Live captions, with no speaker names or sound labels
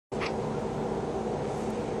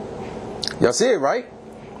Y'all see it, right?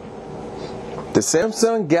 The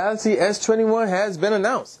Samsung Galaxy S21 has been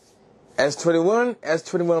announced. S21,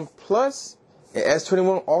 S21 Plus, and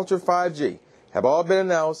S21 Ultra 5G have all been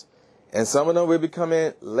announced, and some of them will be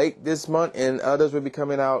coming late this month, and others will be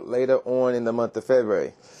coming out later on in the month of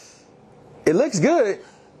February. It looks good,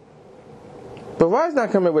 but why is it not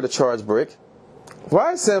coming with a charge brick?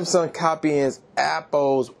 Why is Samsung copying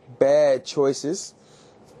Apple's bad choices?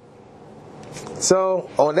 So,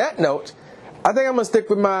 on that note, I think I'm going to stick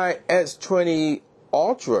with my S20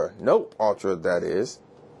 Ultra, Note Ultra that is,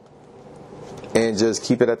 and just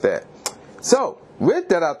keep it at that. So, with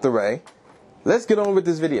that out the way, let's get on with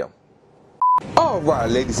this video.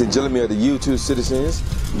 Alright, ladies and gentlemen of the YouTube citizens,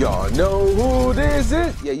 y'all know who this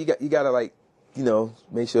is. Yeah, you gotta like,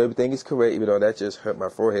 make sure everything is correct, even though that just hurt my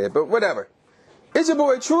forehead, but whatever. It's your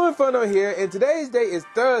boy True Inferno here, and today's date is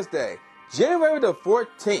Thursday, January the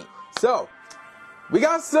 14th. So, we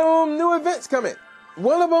got some new events coming.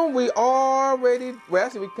 One of them we already, well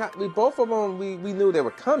actually we both of them we knew they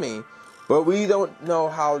were coming, but we don't know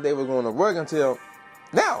how they were going to work until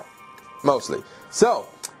now, mostly. So,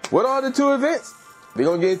 what are the two events? We're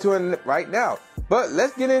going to get into it right now. But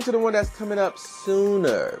let's get into the one that's coming up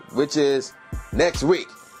sooner, which is next week.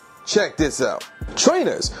 Check this out.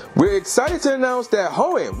 Trainers, we're excited to announce that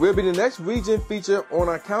Hoenn will be the next region featured on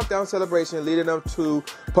our countdown celebration leading up to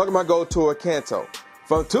Pokemon Go Tour Kanto.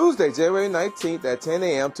 From Tuesday, January 19th at 10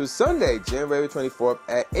 a.m. to Sunday, January 24th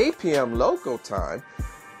at 8 p.m. local time,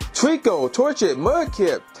 Trico, Torchic,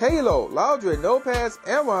 Mudkip, Taylor, Loudred, Nopads,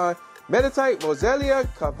 Aaron, Meditite, Roselia,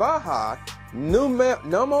 Kavaha,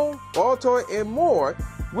 Numo, Baltor, and more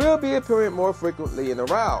will be appearing more frequently in the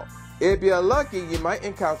route. If you're lucky, you might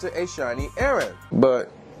encounter a shiny Aaron.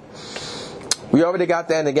 But we already got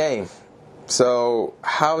that in the game. So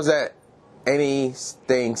how is that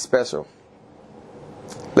anything special?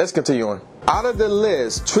 Let's continue on. Out of the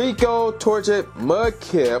list, Trico, Torchic,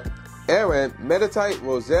 Mudkip, Aaron, Meditite,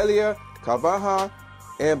 Roselia, Kavaha,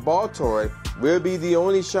 and Baltor will be the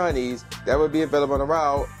only shinies that will be available on the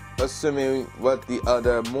route, assuming what the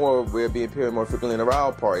other more will be appearing more frequently in the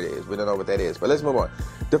route part is. We don't know what that is, but let's move on.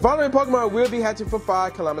 The following Pokemon will be hatching from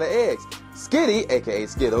 5-kilometer eggs. Skitty, aka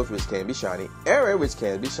Skittles, which can be shiny, Aaron, which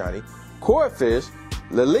can be shiny, Corfish,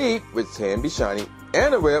 Lilith, which can be shiny,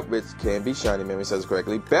 Anarip, which can be shiny, memory says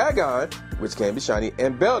correctly, Bagon, which can be shiny,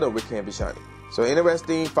 and Beldum, which can be shiny. So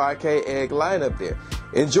interesting 5K egg lineup there.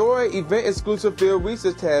 Enjoy event-exclusive field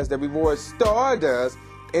research tasks that reward Stardust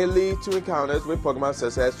and lead to encounters with Pokemon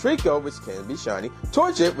such as Trico, which can be shiny,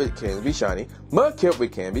 Torchic, which can be shiny, Mudkip,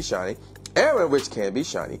 which can be shiny, Aaron, which can be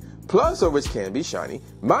shiny, Plusle, which can be shiny,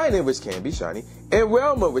 Minun, which can be shiny, and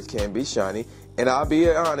Welma, which can be shiny. And I'll be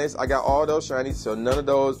honest, I got all those shinies, so none of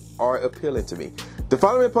those are appealing to me. The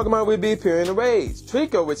following Pokemon will be appearing in raids.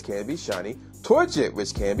 Trico, which can be shiny, Torchic,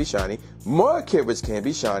 which can be shiny, Mudkip, which can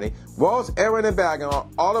be shiny, Waltz, Aaron, and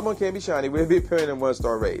Bagon, all of them can be shiny, will be appearing in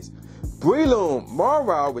 1-star raids. Breloom,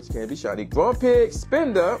 Marwile, which can be shiny, Grumpig,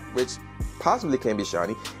 Spinda, which possibly can be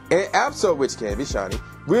shiny, and Absol, which can be shiny,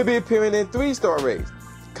 will be appearing in 3-star raids.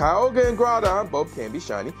 Kyogre and Groudon, both can be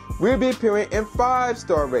shiny, will be appearing in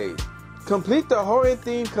 5-star raids. Complete the Hoenn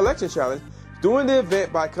themed collection challenge during the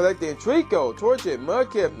event by collecting Trico, Torchic,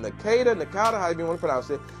 Mudkip, Nakata, how you want to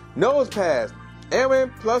pronounce it, Nosepass,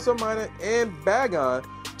 Aaron, Plusle, Minun, and Bagon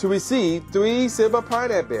to receive 3 Silver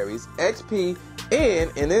Pineapple Berries, XP,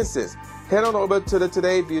 and an instance. Head on over to the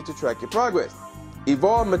Today view to track your progress.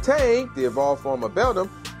 Evolve Metang, the evolved form of Beldum,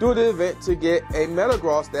 through the event to get a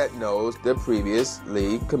Metagross that knows the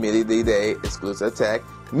previously Community Day exclusive attack,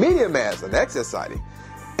 Medium Mass, and that's exciting.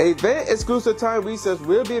 Event exclusive time research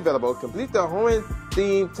will be available. Complete the Hoenn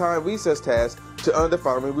themed time research task to earn the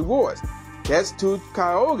following rewards. Catch 2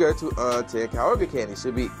 Kyogre to earn 10 Kyogre candies,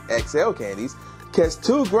 should be XL candies. Catch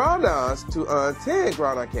 2 Groudons to earn 10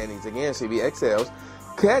 Groudon candies, again should be XLs.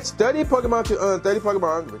 Catch 30 Pokemon to earn 30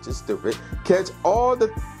 Pokemon, which is stupid. Catch all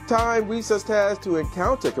the time research tasks to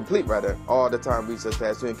encounter, all the time research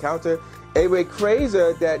tasks to encounter a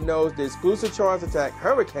Rayquaza that knows the exclusive charge attack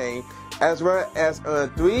Hurricane, as well as earn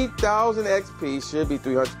 3,000 XP, should be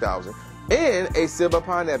 300,000, and a Silver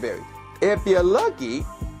Pineapple Berry. If you're lucky,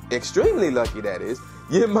 extremely lucky that is,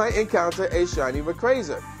 you might encounter a shiny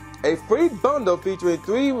Rayquaza. A free bundle featuring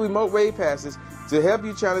 3 remote raid passes to help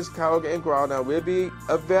you challenge Kyogre and Groudon will be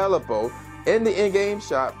available in the in-game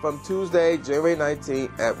shop from Tuesday, January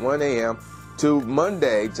 19th at 1 a.m. to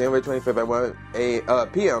Monday, January 25th at 1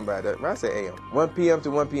 p.m. 1 p.m.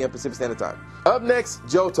 to 1 p.m. Pacific Standard Time. Up next,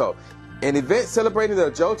 Johto. An event celebrating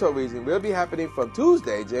the Johto region will be happening from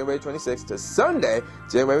Tuesday, January 26th to Sunday,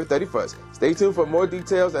 January 31st. Stay tuned for more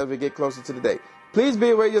details as we get closer to the date. Please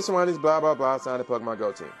be aware of your surroundings, blah, blah, blah, sign the Pokemon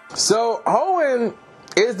Go team. So, Hoenn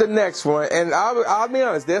is the next one, and I'll be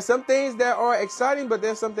honest, there's some things that are exciting, but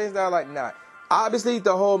there's some things that are like not. Obviously,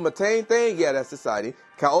 the whole Matane thing, yeah, that's exciting.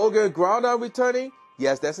 Kyogre and Groudon returning,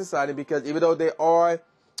 yes, that's exciting, because even though they are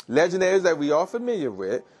legendaries that we are familiar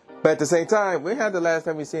with, but at the same time, when had the last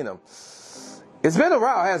time we seen them? It's been a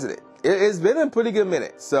while, hasn't it? It's been a pretty good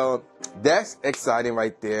minute, so that's exciting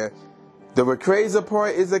right there. The Rayquaza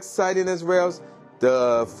part is exciting as well.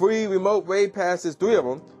 The free remote raid passes, 3 of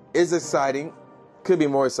them, is exciting. Could be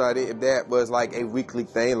more exciting if that was like a weekly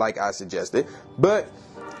thing like I suggested. But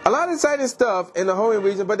a lot of exciting stuff in the Hoenn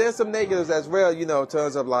region, but there's some negatives as well, you know, in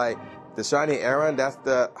terms of like the shiny Aaron, that's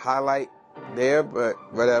the highlight there, but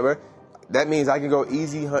whatever. That means I can go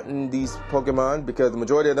easy hunting these Pokemon because the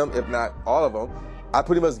majority of them, if not all of them, I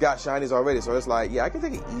pretty much got shinies already. So it's like, yeah, I can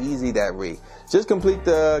take it easy that week. Just complete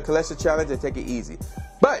the collection challenge and take it easy.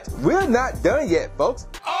 But we're not done yet, folks.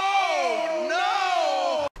 Oh,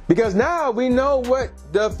 no! Because now we know what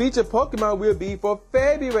the featured Pokemon will be for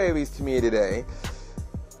February's Community Day.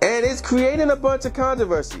 And it's creating a bunch of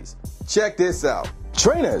controversies. Check this out.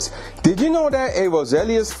 Trainers, did you know that a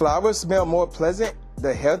Roselia's flowers smell more pleasant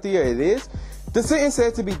the healthier it is? The sentence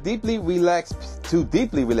says to deeply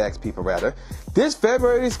relax people rather. This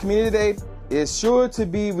February's Community Day is sure to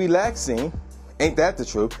be relaxing. Ain't that the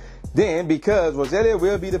truth? Then, because Roselia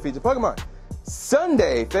will be the featured Pokemon.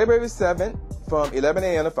 Sunday, February 7th, from 11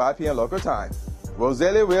 a.m. to 5 p.m. local time.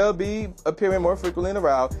 Roselia will be appearing more frequently in the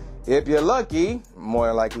route. If you're lucky, more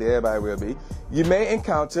than likely everybody will be, you may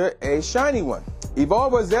encounter a shiny one.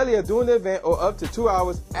 Evolve Roselia during the event or up to 2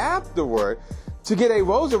 hours afterward to get a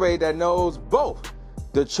Roserade that knows both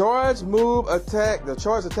the charge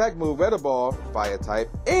attack move Weather Ball, fire type,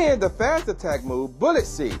 and the fast attack move Bullet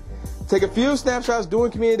Seed. Take a few snapshots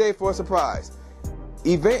during Community Day for a surprise.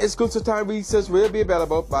 Event exclusive time resets will be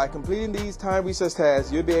available. By completing these time reset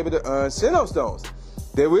tasks, you'll be able to earn Sinnoh Stones.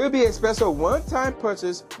 There will be a special one-time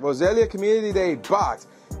purchase Roselia Community Day box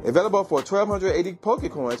available for 1,280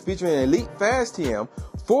 Pokecoins featuring an Elite Fast TM,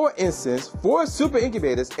 4 Incense, 4 Super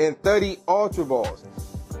Incubators, and 30 Ultra Balls.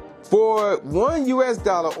 For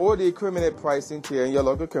 $1 or the equivalent pricing tier in your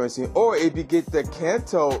local currency, or if you get the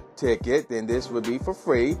Kanto ticket, then this will be for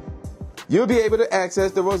free. You'll be able to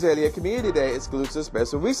access the Roselia Community Day exclusive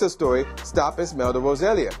special research story, Stop and Smell the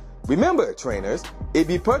Roselia. Remember, trainers, if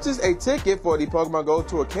you purchase a ticket for the Pokemon Go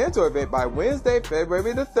Tour Kanto event by Wednesday,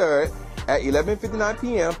 February the 3rd at 11:59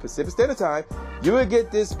 p.m. Pacific Standard Time, you will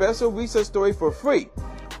get this special research story for free.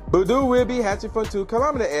 Budu will be hatching from 2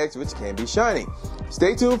 kilometer eggs, which can be shiny.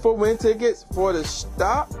 Stay tuned for when tickets for the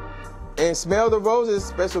Stop and Smell the Roses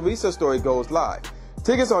special research story goes live.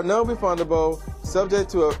 Tickets are non-refundable, subject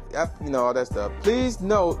to all that stuff. Please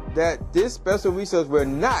note that this special research will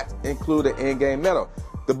not include an in-game medal.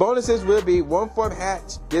 The bonuses will be 1 from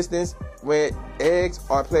hatch distance when eggs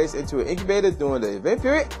are placed into an incubator during the event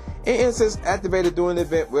period, and incense activated during the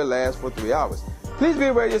event will last for 3 hours. Please be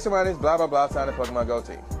aware of your surroundings, blah, blah, blah, sign the Pokemon Go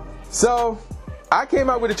team. So, I came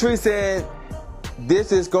out with a tweet saying,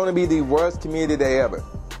 this is going to be the worst Community Day ever.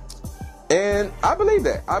 And I believe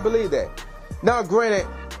that. Now, granted,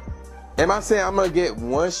 am I saying I'm going to get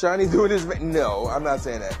one shiny doing this? No, I'm not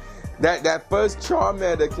saying that. That first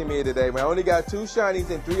Charmander Community Day, when I only got 2 shinies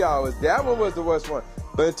in 3 hours, that one was the worst one.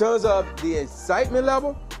 But in terms of the excitement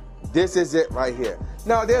level, this is it right here.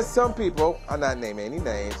 Now, there's some people, I'm not naming any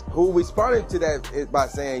names, who responded to that by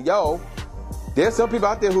saying, yo, there's some people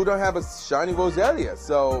out there who don't have a shiny Roselia.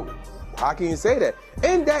 So how can you say that?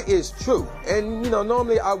 And that is true. And,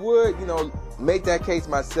 normally I would, make that case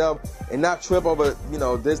myself and not trip over,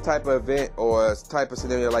 this type of event or type of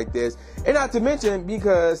scenario like this. And not to mention,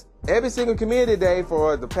 because every single Community Day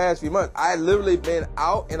for the past few months, I literally been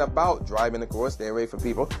out and about driving, of course, staying away from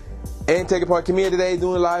people, and taking part in Community Day,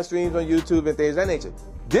 doing live streams on YouTube and things of that nature.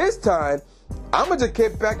 This time, I'm going to just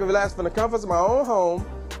kick back and relax from the comforts of my own home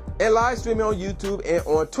and live streaming on YouTube and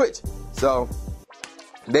on Twitch. So,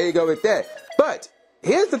 there you go with that. But,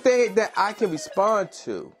 here's the thing that I can respond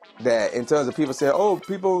to that in terms of people saying, oh,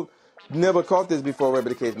 people never caught this before, whatever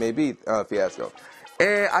the case may be, fiasco.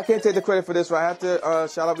 And I can't take the credit for this one. I have to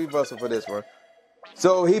shout out Reversal for this one.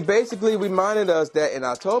 So, he basically reminded us that in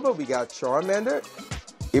October, we got Charmander,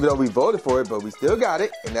 even though we voted for it, but we still got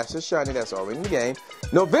it, and that's just shiny, that's already in the game.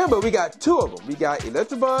 November, we got 2 of them. We got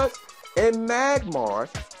Electabuzz and Magmar.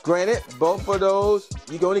 Granted, both of those,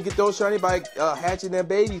 you can only get those shiny by hatching their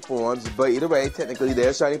baby forms, but either way, technically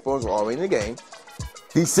their shiny forms were already in the game.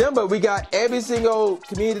 December, we got every single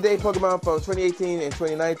Community Day Pokemon from 2018 and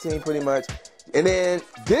 2019 pretty much. And then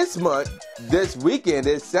this month, this weekend,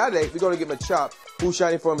 this Saturday, we're going to get Machop, whose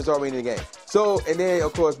shiny form is already in the game. So, and then,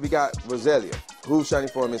 of course, we got Roselia, whose shiny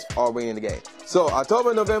form is already in the game. So,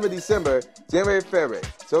 October, November, December, January, February.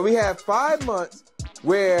 So, we have 5 months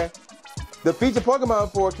where the featured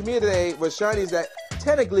Pokemon for Community Day was shinies that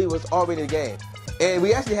technically was already in the game. And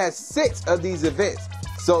we actually had 6 of these events.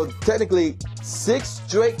 So technically, 6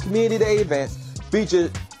 straight Community Day events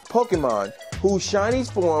featured Pokemon whose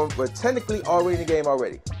shinies form were technically already in the game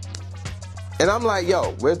already. And I'm like,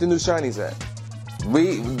 yo, where's the new shinies at?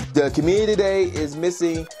 The Community Day is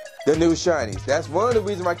missing the new shinies. That's one of the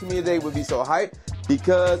reasons why Community Day would be so hyped,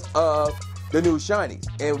 because of the new shinies.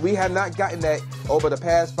 And we have not gotten that over the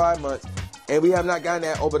past 5 months, and we have not gotten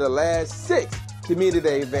that over the last 6 Community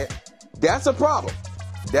Day events. That's a problem.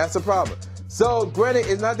 That's a problem. So, granted,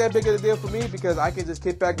 it's not that big of a deal for me because I can just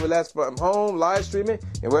kick back and relax from home, live streaming,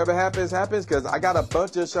 and wherever happens, happens, because I got a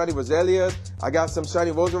bunch of shiny Roselias. I got some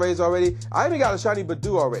shiny Roselias already. I even got a shiny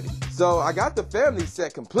Badoo already. So, I got the family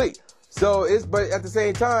set complete. So, but at the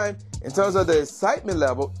same time, in terms of the excitement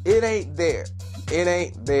level, it ain't there. It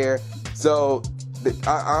ain't there. So,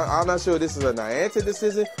 I'm not sure if this is a Niantic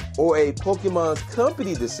decision or a Pokémon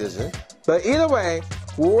Company decision, but either way,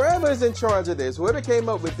 whoever is in charge of this, whoever came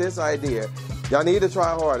up with this idea, y'all need to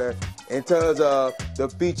try harder in terms of the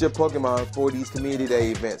featured Pokemon for these Community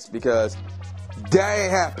Day events, because that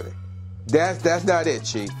ain't happening. That's not it,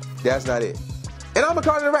 Chief. That's not it. And I'm gonna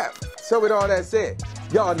call it a wrap. So with all that said,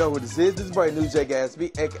 y'all know who this is. This is boy New J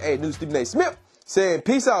Gatsby, aka New Stephen A. Smith, saying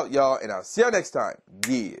peace out, y'all, and I'll see y'all next time.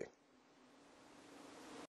 Yeah.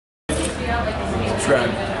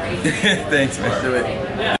 Subscribe. Thanks, man. Do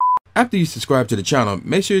it. After you subscribe to the channel,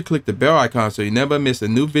 make sure you click the bell icon so you never miss a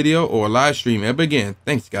new video or a live stream ever again.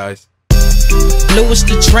 Thanks, guys. Lewis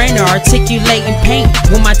the trainer, articulating paint.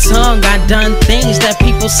 With my tongue, I done things that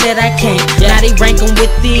people said I can't. Now they rank 'em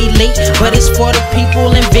with the elite, but it's for the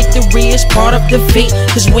people, and victory is part of defeat.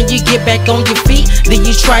 Cause when you get back on your feet, then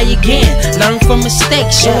you try again. Learn from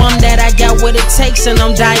mistakes, show 'em that I got what it takes, and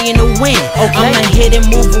I'm dying to win. I'ma hit and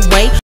move away.